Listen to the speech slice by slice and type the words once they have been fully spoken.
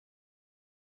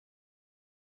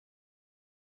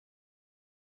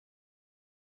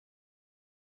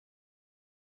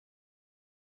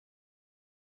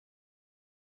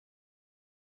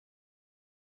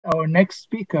our next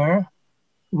speaker,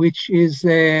 which is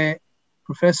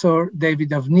Professor David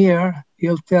Avnir.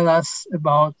 He'll tell us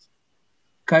about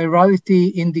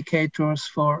chirality indicators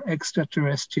for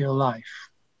extraterrestrial life.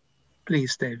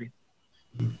 Please, David.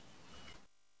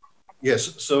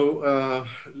 Yes, so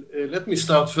let me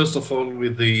start first of all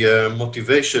with the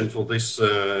motivation for this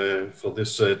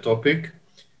topic,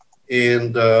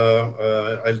 and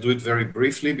I'll do it very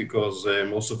briefly because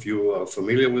most of you are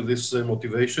familiar with these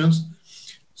motivations.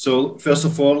 So first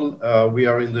of all, we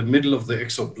are in the middle of the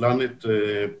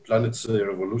planet's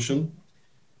revolution.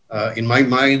 In my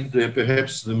mind,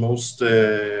 perhaps the most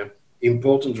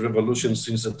important revolution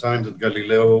since the time that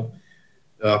Galileo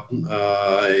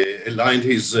aligned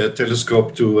his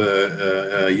telescope to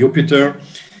Jupiter.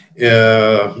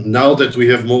 Now that we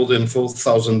have more than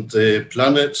 4,000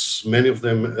 planets, many of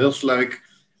them Earth-like,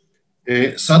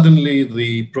 suddenly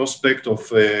the prospect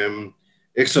of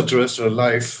extraterrestrial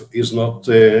life is not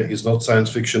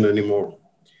science fiction anymore.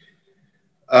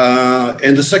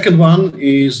 And the second one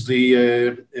is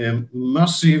the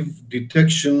massive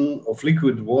detection of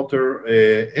liquid water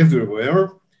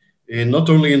everywhere. Not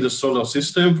only in the solar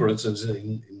system, for instance,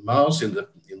 in Mars, in the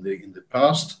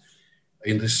past,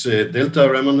 in this delta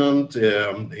remnant,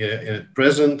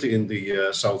 present in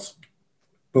the South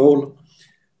Pole,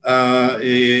 in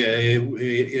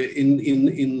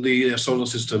the solar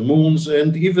system moons,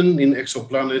 and even in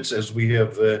exoplanets, as we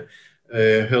have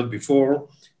heard before,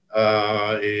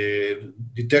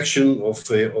 detection of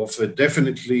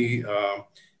definitely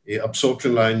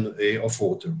absorption line of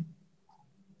water.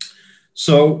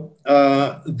 So,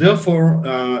 therefore,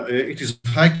 it is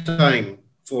high time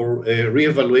for a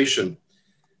re-evaluation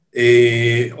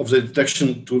of the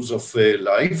detection tools of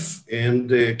life, and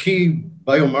the key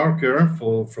biomarker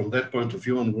from that point of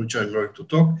view on which I'm going to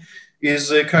talk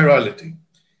is chirality.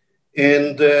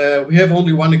 And we have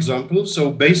only one example.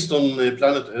 So based on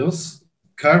planet Earth,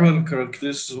 chiral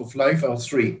characteristics of life are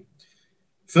three.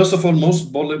 First of all,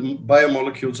 most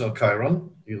biomolecules are chiral.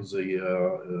 Here's a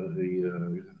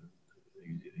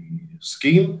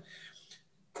scheme.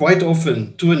 Quite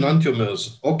often, two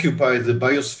enantiomers occupy the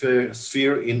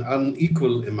biosphere in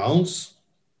unequal amounts.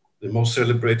 The most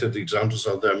celebrated examples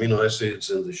are the amino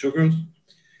acids and the sugars.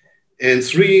 And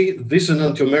three, this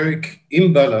enantiomeric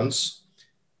imbalance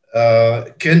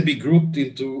can be grouped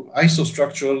into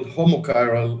isostructural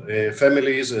homochiral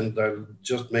families, and I'll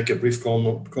just make a brief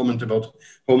comment about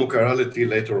homochirality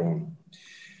later on.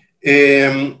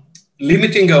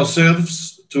 Limiting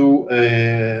ourselves to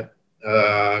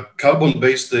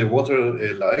carbon-based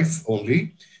water life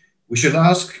only, we shall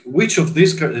ask which of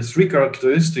these three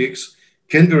characteristics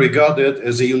can be regarded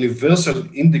as a universal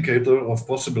indicator of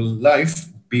possible life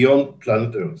beyond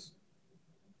planet Earth.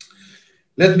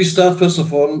 Let me start first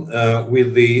of all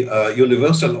with the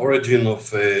universal origin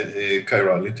of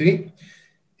chirality.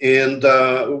 And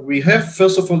we have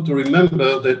first of all to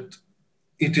remember that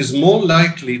it is more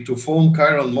likely to form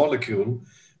chiral molecule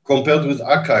compared with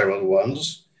achiral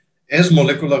ones as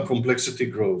molecular complexity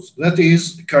grows. That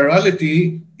is,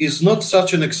 chirality is not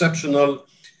such an exceptional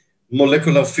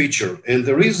molecular feature. And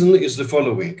the reason is the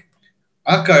following.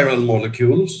 Achiral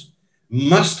molecules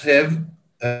must have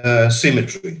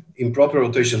symmetry, improper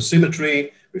rotation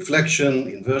symmetry, reflection,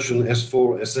 inversion,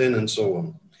 S4, Sn, and so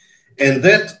on. And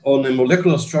that on a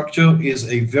molecular structure is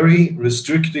a very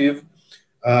restrictive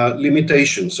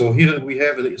limitation. So here we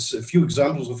have a few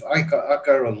examples of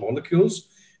achiral molecules.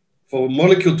 For a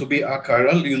molecule to be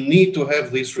achiral, you need to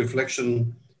have these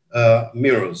reflection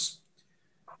mirrors.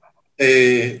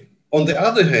 On the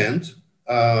other hand,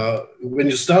 when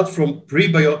you start from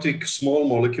prebiotic small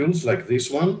molecules like this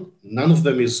one, none of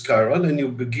them is chiral, and you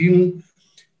begin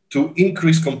to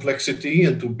increase complexity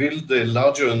and to build the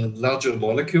larger and larger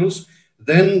molecules,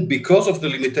 then because of the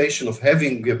limitation of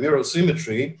having a mirror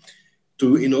symmetry,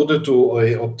 in order to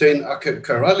obtain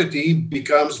chirality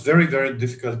becomes very, very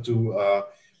difficult to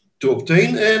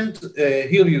obtain. And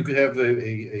here you have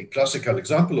a classical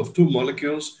example of two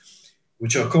molecules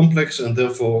which are complex and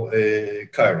therefore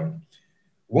chiral.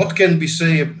 What can we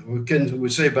say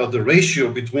about the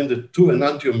ratio between the two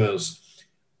enantiomers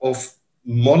of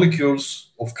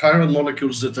molecules, of chiral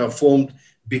molecules that are formed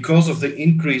because of the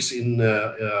increase in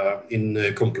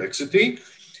complexity?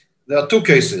 There are two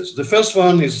cases. The first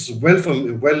one is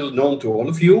well known to all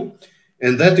of you,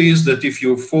 and that is that if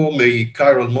you form a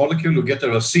chiral molecule, you get a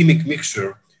racemic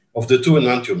mixture of the two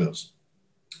enantiomers.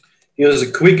 Here's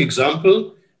a quick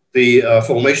example. The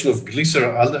formation of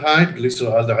glyceraldehyde.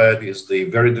 Glyceraldehyde is the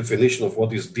very definition of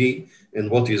what is D and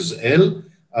what is L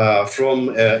from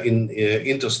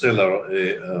interstellar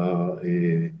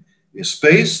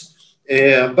space.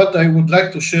 But I would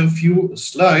like to share a few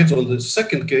slides on the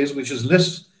second case, which is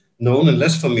less known and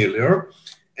less familiar,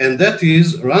 and that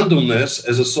is randomness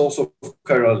as a source of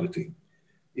chirality.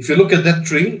 If you look at that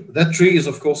tree is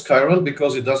of course chiral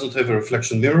because it doesn't have a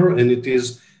reflection mirror and it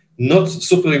is not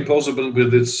superimposable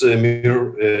with its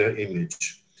mirror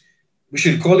image. We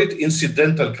should call it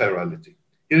incidental chirality.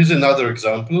 Here is another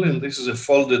example, and this is a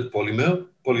folded polymer,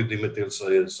 polydimethyl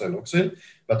siloxane,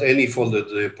 but any folded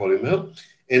polymer.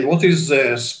 And what is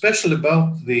special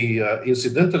about the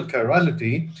incidental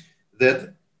chirality,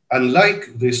 that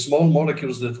unlike the small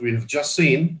molecules that we have just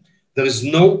seen, there is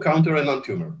no counter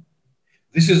enantiomer.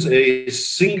 This is a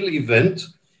single event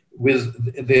with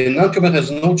the enantiomer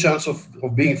has no chance of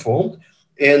being formed,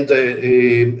 and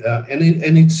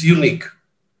it's unique.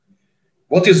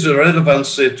 What is the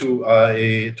relevance to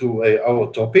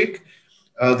our topic?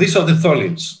 These are the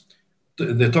tholins.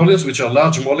 The tholins, which are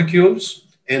large molecules,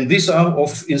 and these are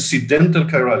of incidental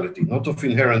chirality, not of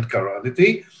inherent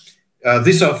chirality.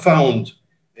 These are found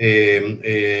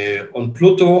on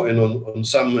Pluto and on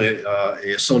some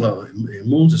solar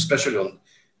moons, especially on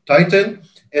Titan,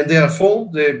 and they are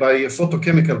formed by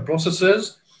photochemical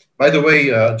processes. By the way,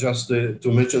 just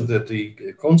to mention that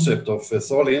the concept of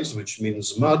tholins, which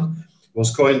means mud,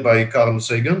 was coined by Carl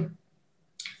Sagan.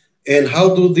 And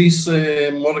how do these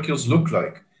molecules look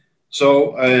like?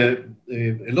 So a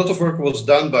lot of work was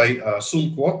done by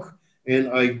Sun Kwok, and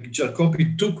I just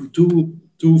copied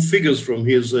two figures from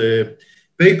his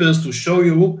papers to show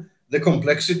you the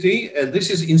complexity, and this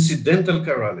is incidental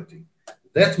chirality.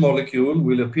 That molecule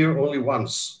will appear only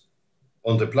once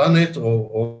on the planet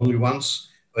or only once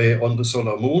on the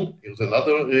solar moon. Here's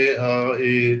another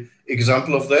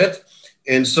example of that.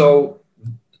 And so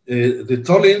the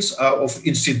tholins are of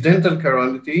incidental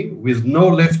chirality with no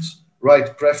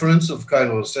left-right preference of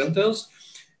chiral centers,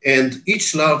 and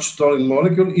each large tholin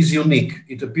molecule is unique.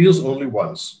 It appears only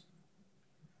once.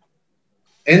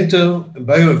 Enter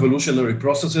bioevolutionary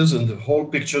processes and the whole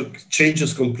picture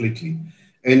changes completely.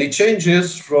 And it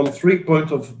changes from 3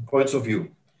 points of view.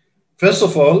 First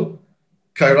of all,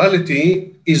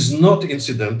 chirality is not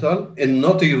incidental and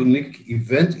not a unique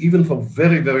event, even for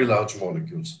very, very large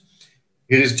molecules.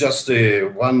 Here is just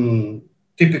one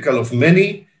typical of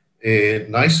many,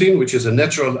 niacin, which is a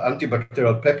natural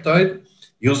antibacterial peptide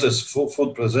used as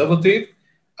food preservative.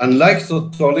 Unlike the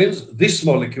tholins, this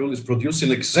molecule is produced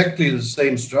in exactly the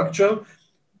same structure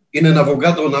in an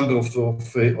Avogadro number of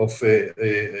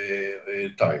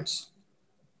times.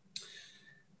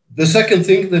 The second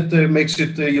thing that makes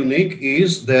it unique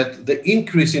is that the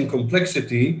increase in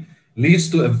complexity leads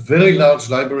to a very large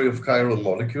library of chiral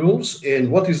molecules. And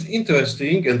what is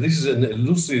interesting, and this is an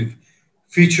elusive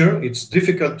feature, it's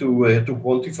difficult to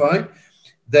quantify,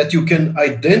 that you can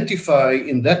identify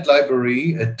in that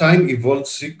library a time-evolved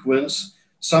sequence,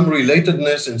 some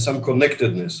relatedness and some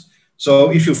connectedness.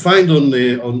 So if you find on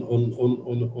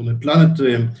a planet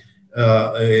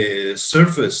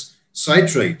surface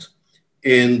citrate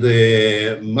and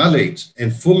malate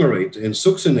and fumarate and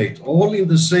succinate all in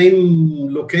the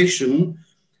same location,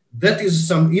 that is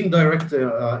some indirect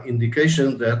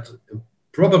indication that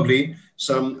probably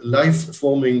some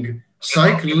life-forming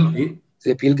cycle.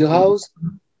 זה פילגרהאוז?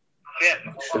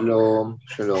 שלום,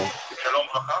 שלום. שלום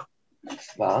ברכה.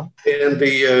 מה?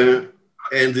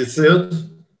 And the third,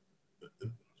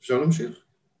 Shalom Shir.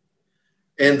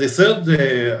 And the third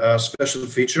special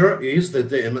feature is that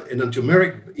the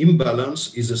enantiomeric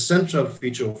imbalance is a central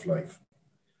feature of life.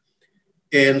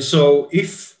 And so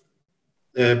if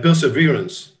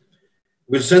perseverance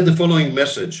will send the following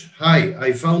message: hi,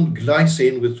 I found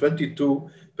glycine with 22%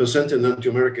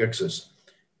 enantiomeric excess.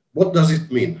 What does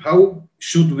it mean? How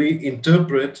should we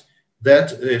interpret that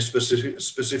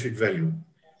specific value?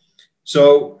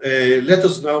 So let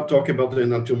us now talk about the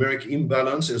enantiomeric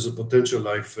imbalance as a potential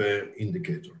life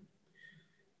indicator.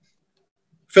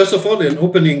 First of all, an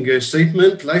opening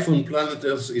statement: life on planet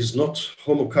Earth is not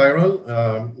homochiral.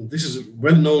 This is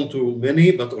well known to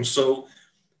many, but also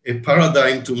a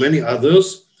paradigm to many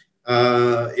others.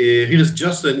 Here is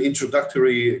just an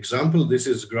introductory example. This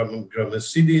is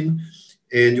gramecidin,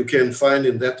 and you can find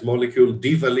in that molecule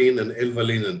divalin and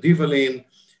L-valin and divalin,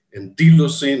 and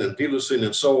dileucin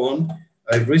and so on.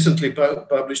 I've recently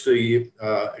published a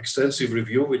extensive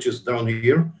review, which is down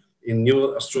here in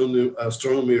New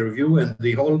Astronomy Review, and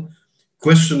the whole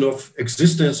question of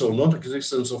existence or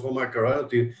non-existence of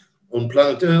homochirality on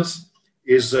planet Earth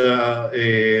is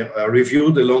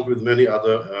reviewed along with many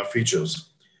other features.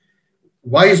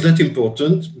 Why is that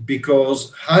important? Because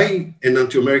high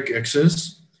enantiomeric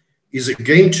excess is a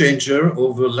game changer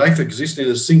over life existing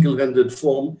in a single-handed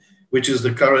form, which is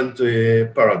the current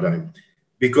paradigm.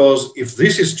 because if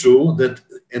this is true,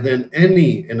 then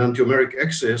any enantiomeric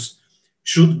excess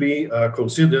should be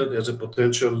considered as a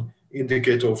potential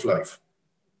indicator of life.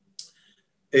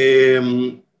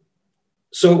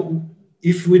 So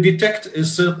if we detect a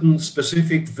certain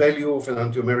specific value of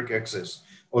enantiomeric excess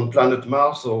on planet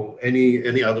Mars or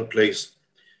any other place,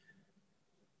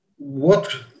 what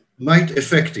might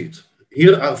affect it?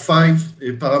 Here are 5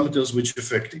 parameters which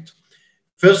affect it.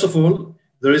 First of all,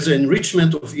 there is an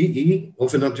enrichment of EE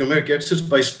of enantiomeric excess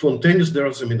by spontaneous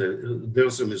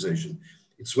deracemization.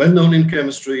 It's well known in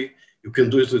chemistry. You can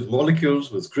do it with molecules,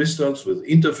 with crystals, with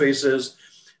interfaces.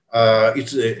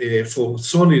 For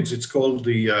solids, it's called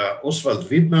the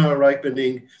Oswald-Widmer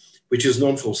ripening, which is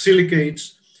known for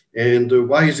silicates. And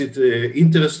why is it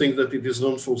interesting that it is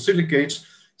known for silicates?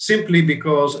 Simply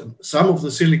because some of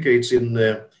the silicates in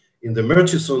the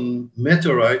Murchison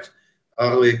meteorite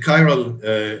are chiral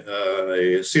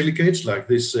silicates, like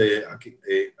this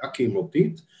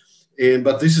akimotite,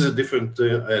 but this is a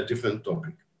different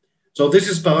topic. So this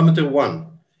is parameter 1.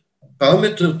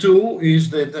 Parameter 2 is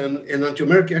that an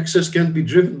enantiomeric excess can be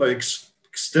driven by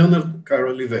external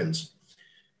chiral events.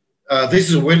 This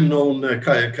is a well-known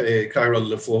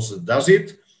chiral force that does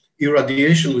it.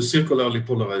 Irradiation with circularly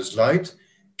polarized light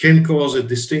can cause a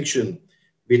distinction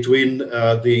between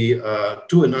the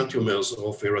 2 enantiomers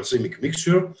of a racemic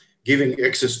mixture, giving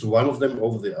access to one of them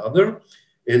over the other.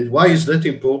 And why is that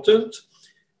important?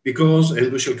 Because,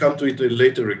 and we shall come to it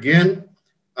later again,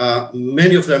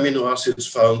 many of the amino acids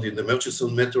found in the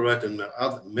Murchison meteorite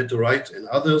and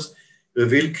others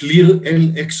reveal clear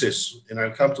L excess, and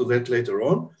I'll come to that later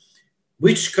on,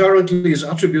 which currently is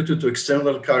attributed to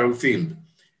external chiral field.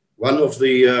 One of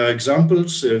the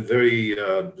examples, a very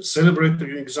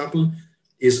celebrated example,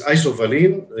 is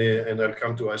isovalene, and I'll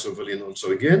come to isovalene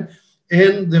also again.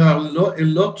 And there are a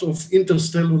lot of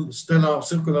interstellar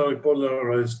circularly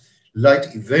polarized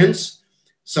light events,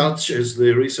 such as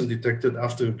the recent detected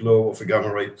afterglow of a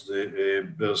gamma ray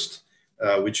burst,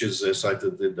 which is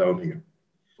cited down here.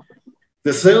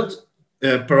 The third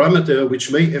parameter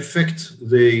which may affect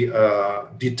the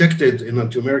detected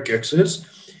enantiomeric excess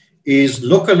is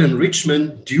local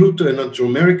enrichment due to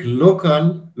enantiomeric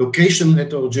location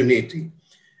heterogeneity.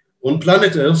 On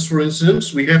planet Earth, for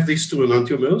instance, we have these 2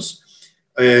 enantiomers.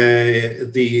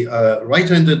 The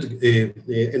right-handed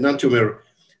enantiomer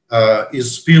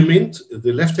is spearmint.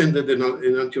 The left-handed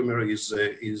enantiomer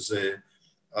is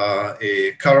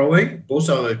a caraway. Both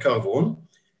are a carvon.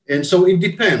 And so it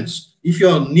depends. If you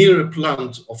are near a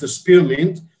plant of a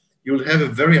spearmint, you'll have a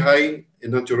very high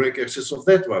enantiomeric excess of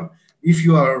that one. If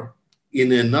you are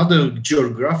in another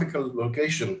geographical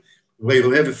location where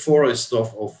you have a forest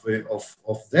of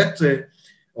that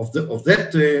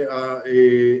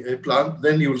plant,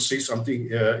 then you will see something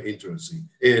interesting,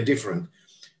 different.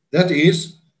 That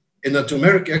is,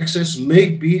 enantiomeric excess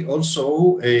may be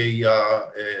also a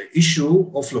issue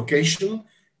of location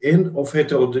and of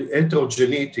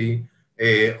heterogeneity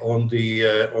on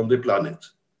the planet.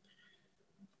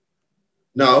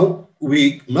 Now,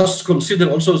 we must consider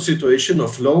also a situation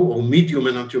of low or medium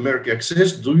enantiomeric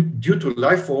excess due to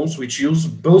life forms which use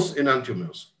both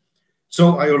enantiomers.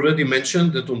 So I already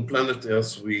mentioned that on planet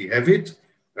Earth we have it.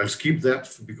 I'll skip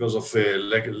that because of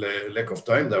lack of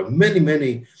time. There are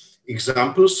many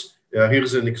examples.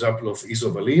 Here's an example of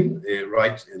isovalene,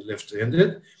 right and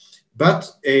left-handed.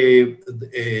 But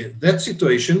that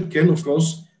situation can, of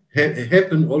course,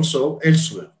 happen also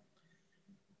elsewhere.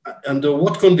 Under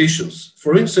what conditions?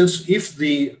 For instance, if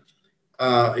the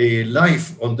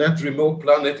life on that remote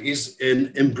planet is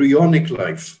an embryonic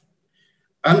life,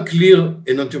 unclear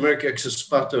enantiomeric excess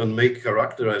pattern may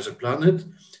characterize a planet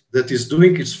that is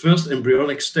doing its first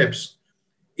embryonic steps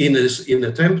in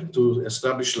attempt to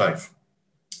establish life.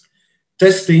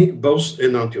 Testing both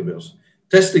enantiomers.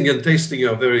 Testing and tasting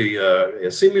are very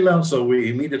similar, so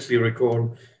we immediately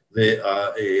recall the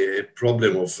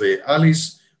problem of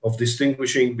Alice, of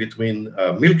distinguishing between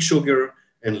milk sugar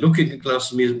and looking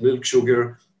glass milk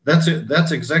sugar.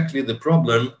 That's exactly the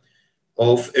problem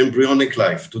of embryonic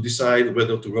life, to decide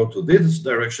whether to go to this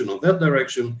direction or that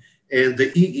direction, and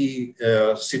the EE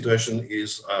situation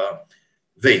is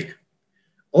vague.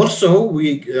 Also,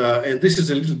 and this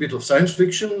is a little bit of science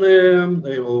fiction,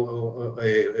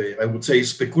 I would say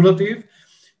speculative,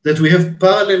 that we have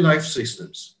parallel life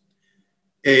systems.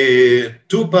 2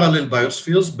 parallel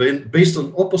biospheres based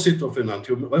on opposite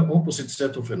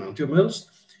set of enantiomers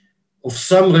of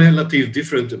some relative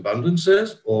different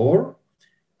abundances, or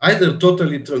either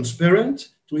totally transparent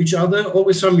to each other or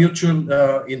with some mutual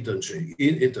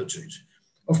interchange.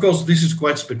 Of course, this is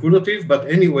quite speculative, but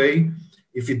anyway,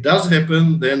 if it does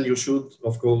happen, then you should,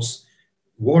 of course,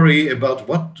 worry about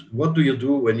what do you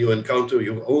do when you encounter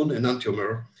your own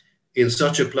enantiomer in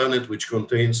such a planet which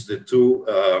contains the two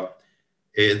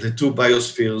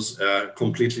biospheres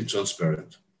completely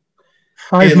transparent.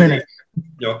 5 minutes.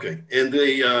 Okay, and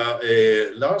the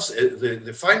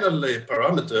final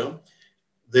parameter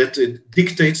that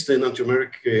dictates the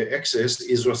enantiomeric excess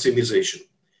is racemization.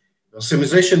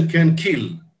 Racemization can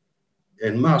kill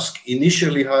and mask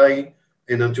initially high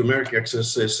enantiomeric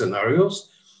excess scenarios,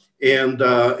 and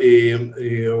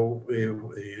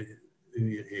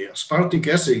aspartic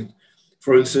acid,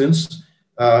 for instance,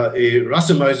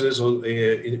 racemizes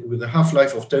with a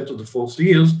half-life of 10 to the 4th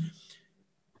years.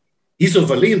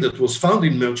 Isovalene that was found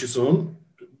in Murchison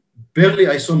barely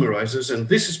isomerizes, and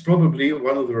this is probably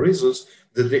one of the reasons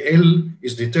that the L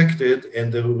is detected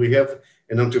and that we have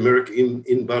an enantiomeric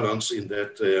imbalance in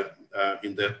that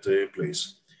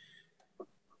place.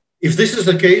 If this is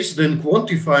the case, then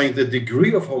quantifying the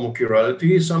degree of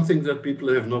homochirality is something that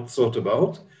people have not thought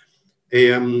about.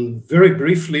 Very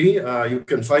briefly, you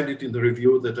can find it in the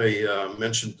review that I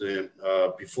mentioned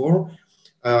before.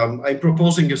 I'm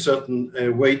proposing a certain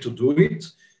way to do it,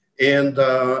 and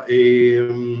I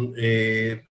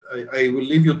will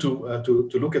leave you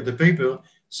to look at the paper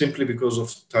simply because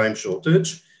of time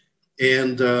shortage,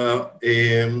 and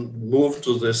move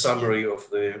to the summary of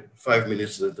the 5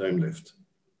 minutes that I'm left.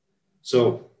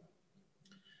 So,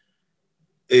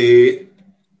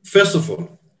 first of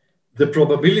all, the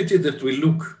probability that we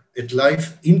look at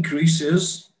life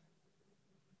increases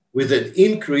with an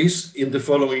increase in the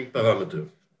following parameter.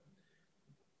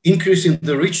 Increase in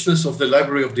the richness of the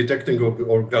library of detecting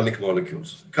organic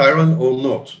molecules, chiral or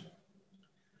not.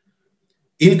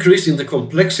 Increase in the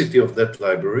complexity of that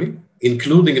library,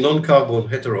 including non-carbon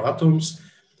heteroatoms,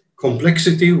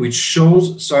 complexity which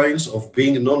shows signs of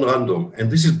being non-random,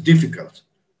 and this is difficult.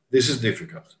 This is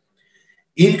difficult.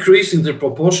 Increase in the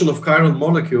proportion of chiral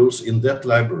molecules in that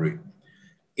library.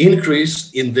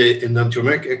 Increase in the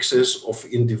enantiomeric excess of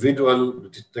individual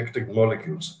detected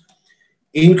molecules.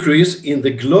 Increase in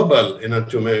the global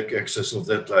enantiomeric excess of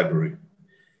that library.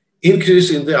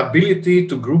 Increase in the ability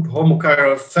to group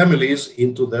homochiral families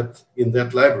in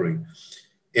that library.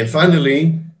 And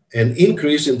finally, an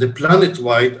increase in the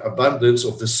planet-wide abundance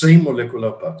of the same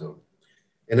molecular pattern.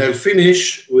 And I'll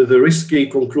finish with a risky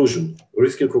conclusions.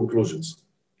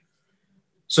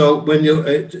 So when you,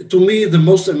 to me, the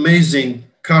most amazing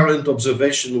current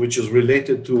observation, which is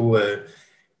related to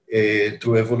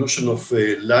evolution of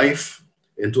life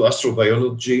and to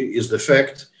astrobiology, is the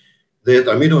fact that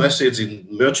amino acids in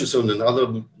Murchison and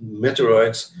other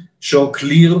meteorites show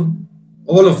clear,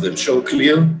 all of them show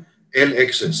clear L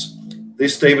excess.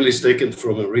 This table is taken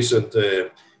from a recent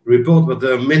report, but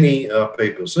there are many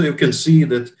papers. So you can see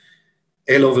that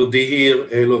L over D here,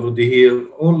 L over D here,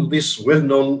 all these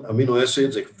well-known amino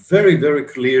acids, a very, very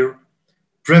clear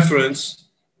preference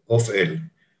of L.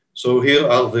 So here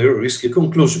are the risky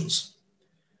conclusions.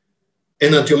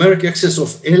 Enantiomeric excess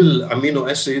of L amino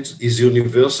acids is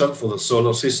universal for the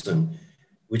solar system,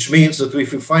 which means that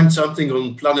if we find something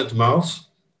on planet Mars,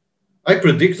 I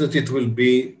predict that it will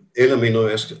be L amino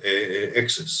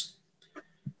excess.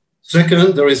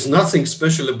 Second, there is nothing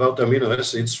special about amino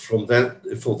acids for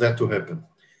that to happen.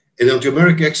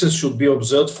 Enantiomeric excess should be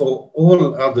observed for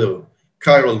all other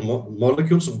chiral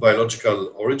molecules of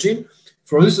biological origin.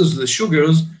 For instance, the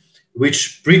sugars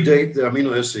which predate the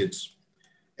amino acids.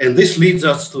 And this leads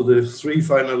us to the three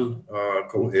final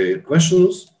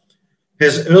questions.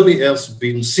 Has early Earth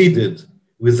been seeded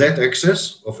with that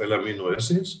excess of L amino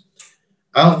acids?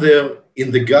 Are there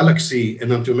in the galaxy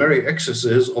enantiomeric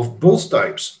excesses of both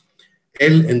types,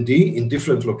 L and D, in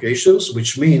different locations,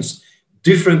 which means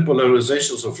different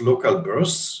polarizations of local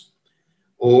bursts?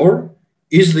 Or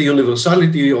is the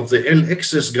universality of the L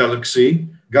excess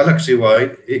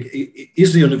galaxy-wide,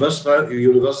 is the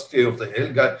universality of the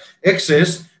L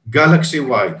excess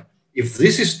galaxy-wide? If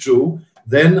this is true,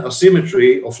 then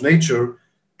asymmetry of nature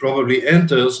probably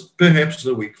enters perhaps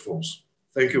the weak force.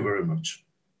 Thank you very much.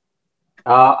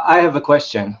 I have a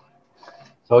question.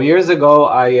 So years ago,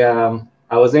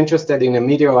 I was interested in a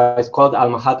meteorite called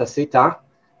Almahata Sita.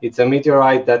 It's a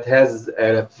meteorite that has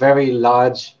a very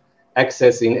large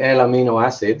excess in L amino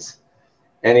acids.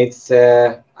 And it's,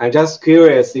 I'm just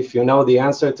curious if you know the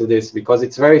answer to this, because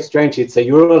it's very strange. It's a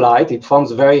urolite. It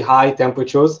forms very high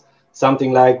temperatures,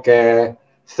 something like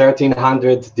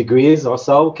 1300 degrees or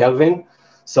so, Kelvin.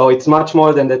 So it's much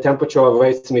more than the temperature of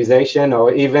racemization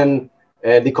or even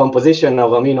decomposition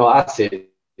of amino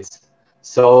acids.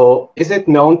 So is it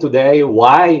known today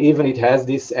why even it has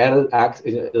this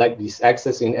like this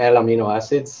excess in L amino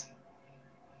acids?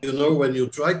 You know, when you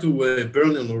try to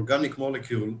burn an organic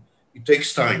molecule It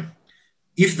takes time.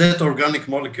 If that organic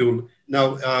molecule,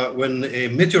 now when a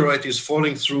meteorite is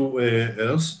falling through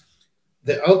Earth,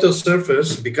 the outer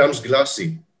surface becomes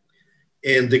glassy.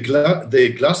 And the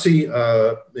glassy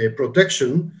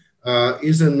protection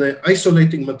is an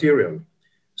isolating material.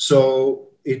 So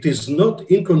it is not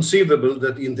inconceivable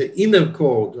that in the inner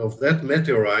core of that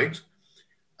meteorite,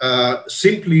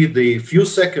 simply the few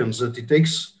seconds that it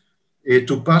takes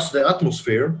to pass the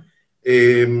atmosphere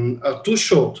are too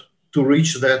short to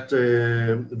reach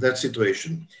that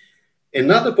situation.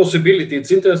 Another possibility,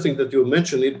 it's interesting that you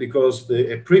mentioned it because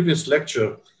a previous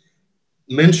lecture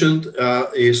mentioned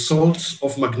salts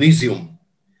of magnesium.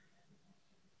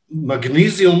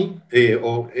 Magnesium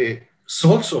or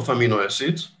salts of amino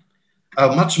acids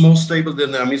are much more stable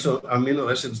than the amino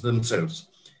acids themselves.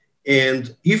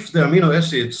 And if the amino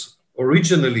acids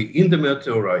originally in the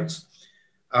meteorites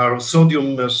are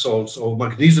sodium salts or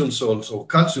magnesium salts or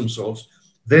calcium salts,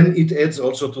 then it adds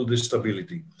also to the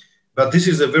stability. But this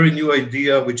is a very new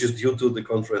idea, which is due to the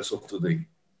conference of today.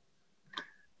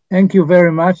 Thank you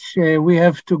very much. We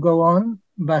have to go on,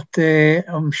 but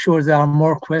I'm sure there are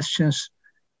more questions.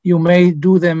 You may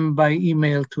do them by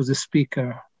email to the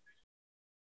speaker.